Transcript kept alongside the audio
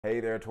Hey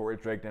there, Torrey,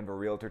 Denver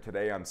Realtor.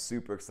 Today I'm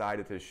super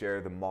excited to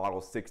share the Model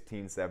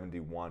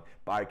 1671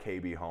 by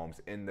KB Homes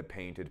in the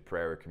Painted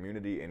Prairie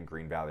community in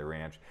Green Valley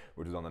Ranch,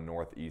 which is on the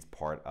northeast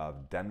part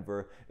of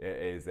Denver. It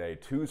is a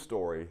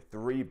 2-story,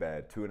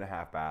 3-bed,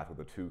 2.5 bath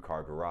with a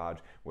 2-car garage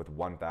with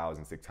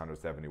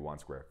 1,671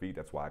 square feet.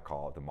 That's why I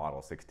call it the Model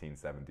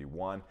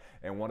 1671.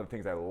 And one of the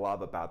things I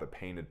love about the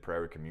Painted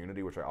Prairie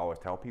community, which I always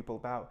tell people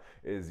about,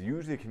 is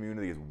usually a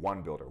community is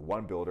one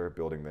builder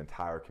building the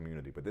entire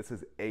community. But this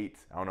is 8,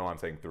 I don't know why I'm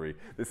saying 3.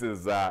 This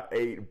is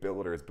 8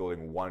 builders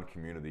building one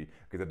community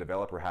because the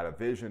developer had a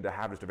vision to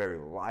have just a very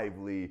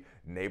lively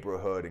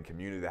neighborhood and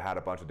community that had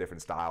a bunch of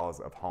different styles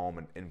of home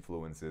and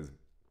influences.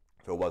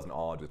 So it wasn't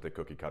all just a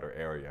cookie cutter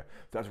area.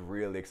 So that's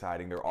really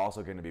exciting. They're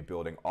also going to be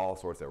building all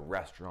sorts of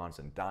restaurants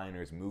and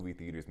diners, movie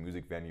theaters,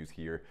 music venues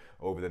here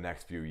over the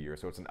next few years.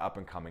 So it's an up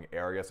and coming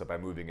area. So by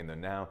moving in there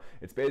now,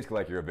 it's basically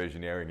like you're a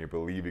visionary and you're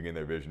believing in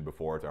their vision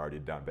before it's already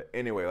done. But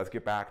anyway, let's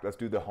get back. Let's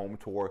do the home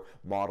tour.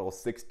 Model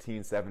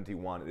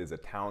 1671. It is a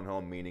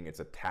townhome, meaning it's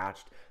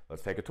attached.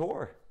 Let's take a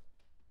tour.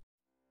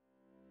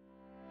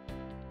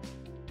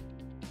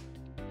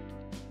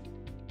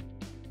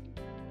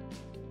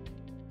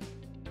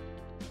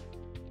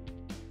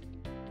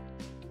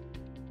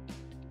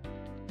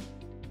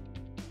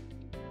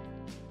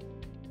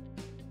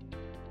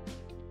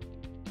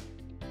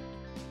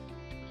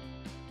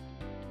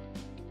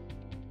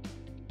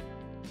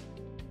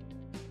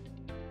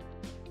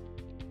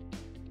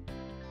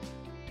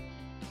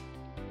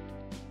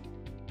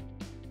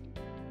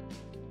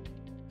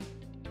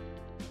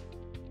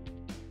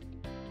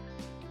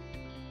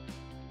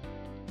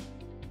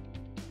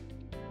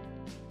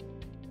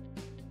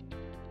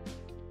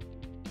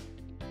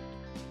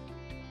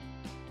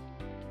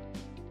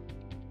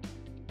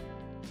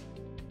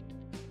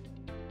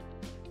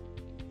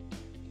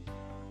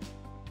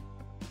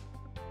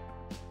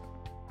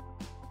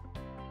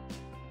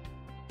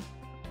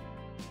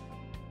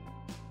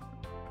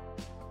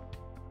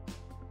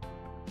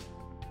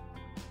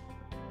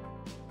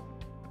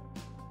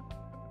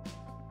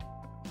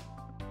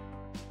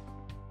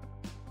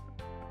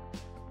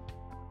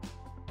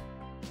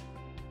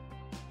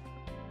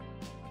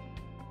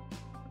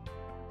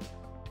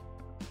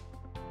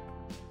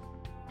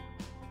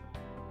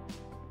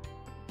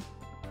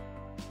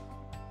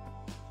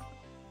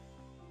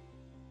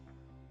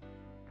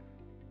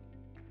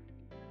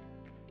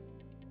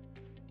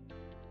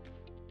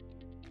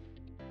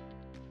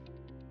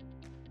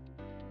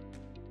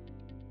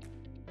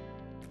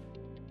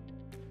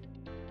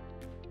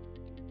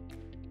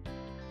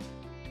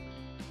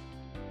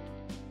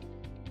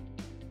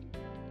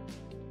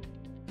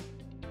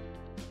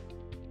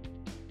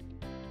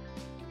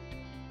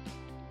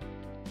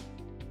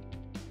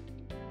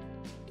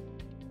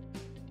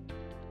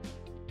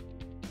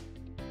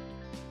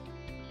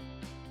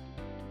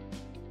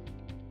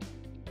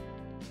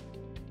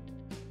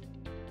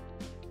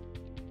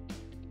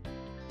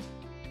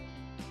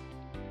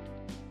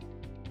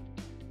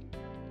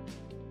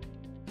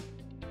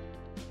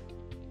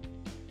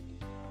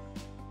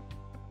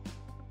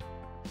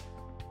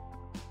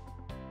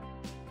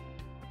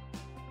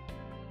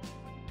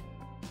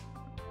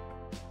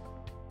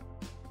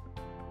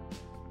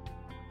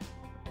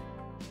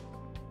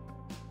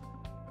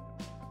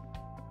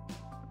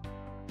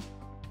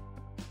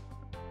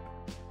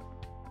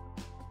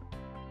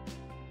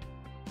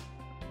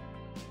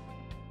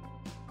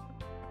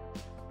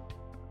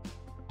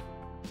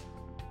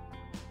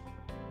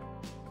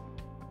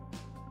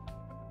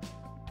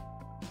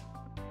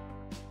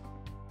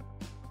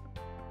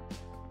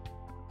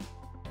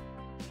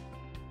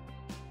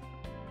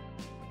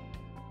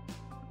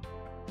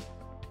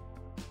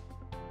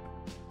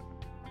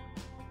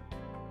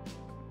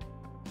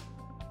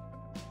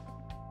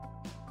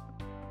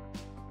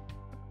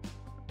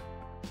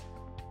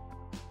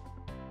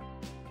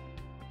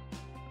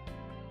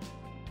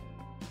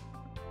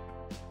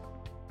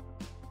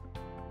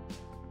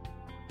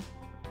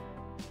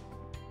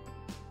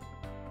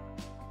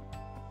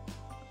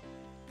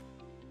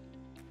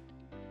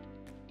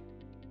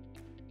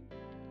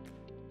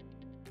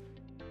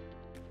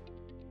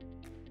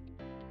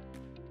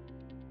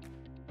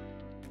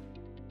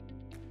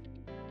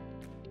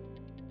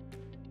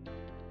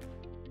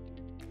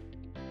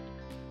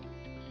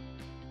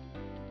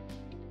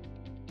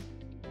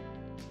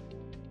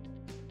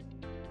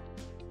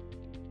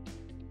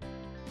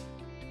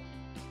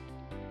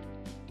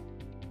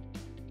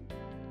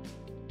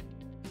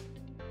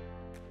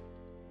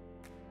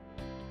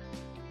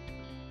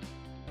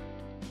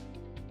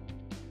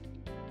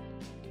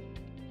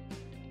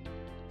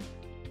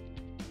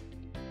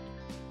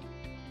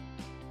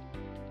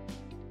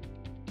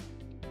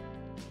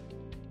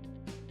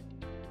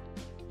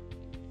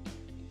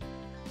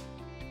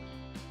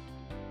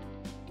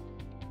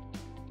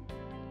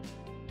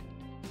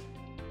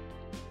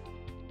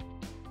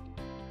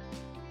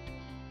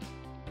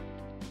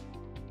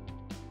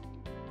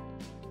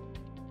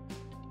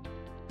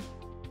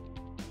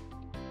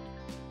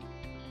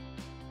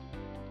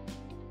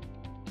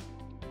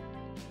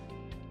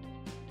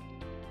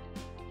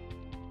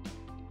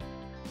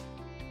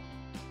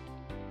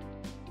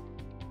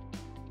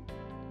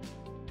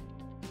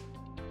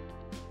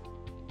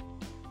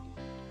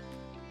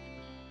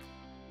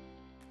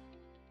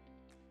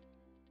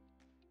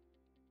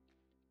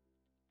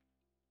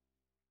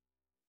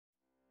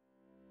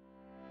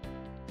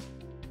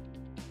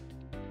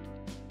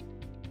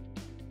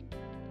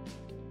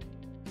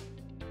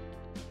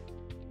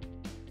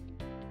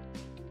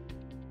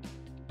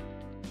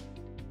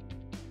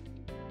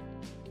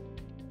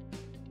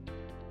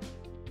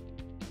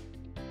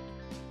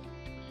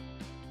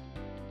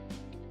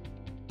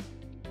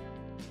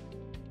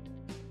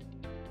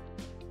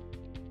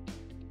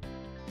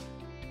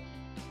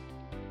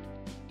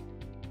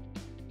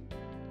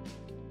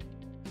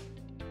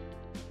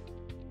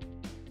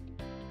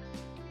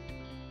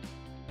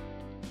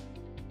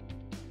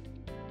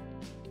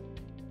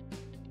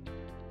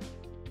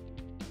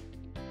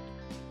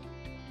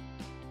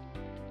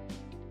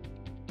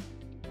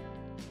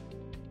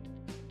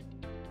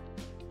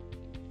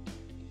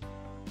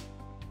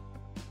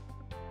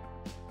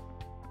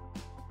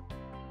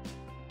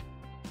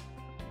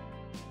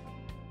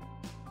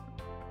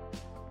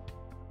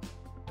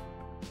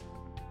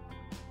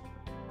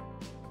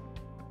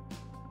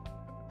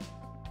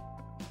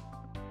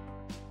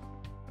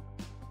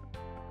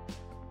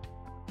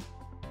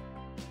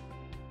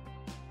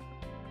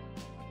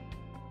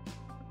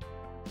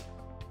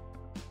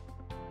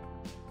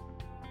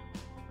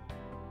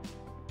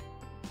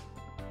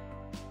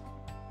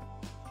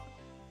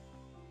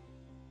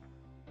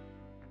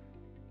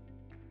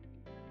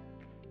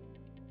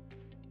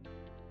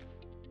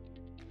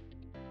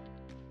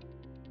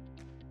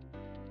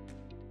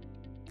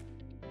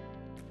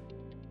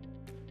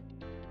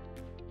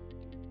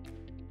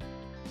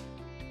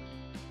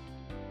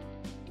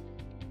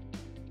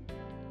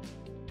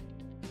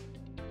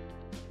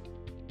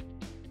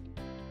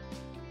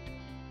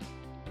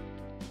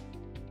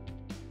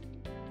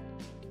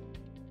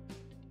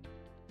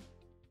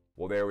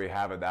 Well, there we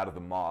have it. That is the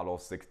model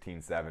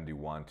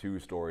 1671,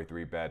 2-story,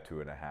 3-bed,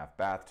 2.5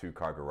 bath,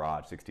 2-car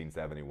garage,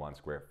 1671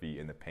 square feet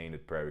in the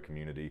Painted Prairie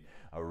community.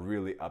 A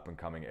really up and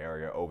coming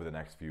area over the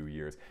next few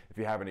years. If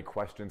you have any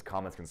questions,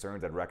 comments,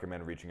 concerns, I'd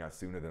recommend reaching out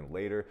sooner than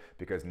later,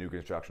 because new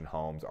construction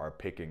homes are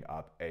picking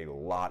up a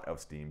lot of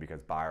steam because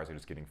buyers are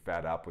just getting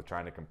fed up with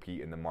trying to compete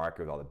in the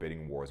market with all the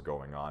bidding wars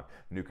going on.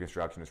 New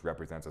construction just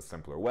represents a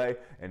simpler way,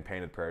 and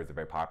Painted Prairie is a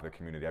very popular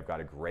community. I've got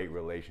a great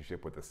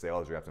relationship with the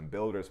sales reps and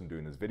builders from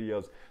doing these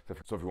videos.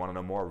 So if you want to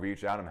know more,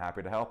 reach out. I'm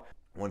happy to help.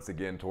 Once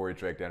again, Torrey,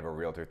 Denver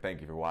Realtor, thank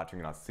you for watching,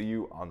 and I'll see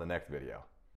you on the next video.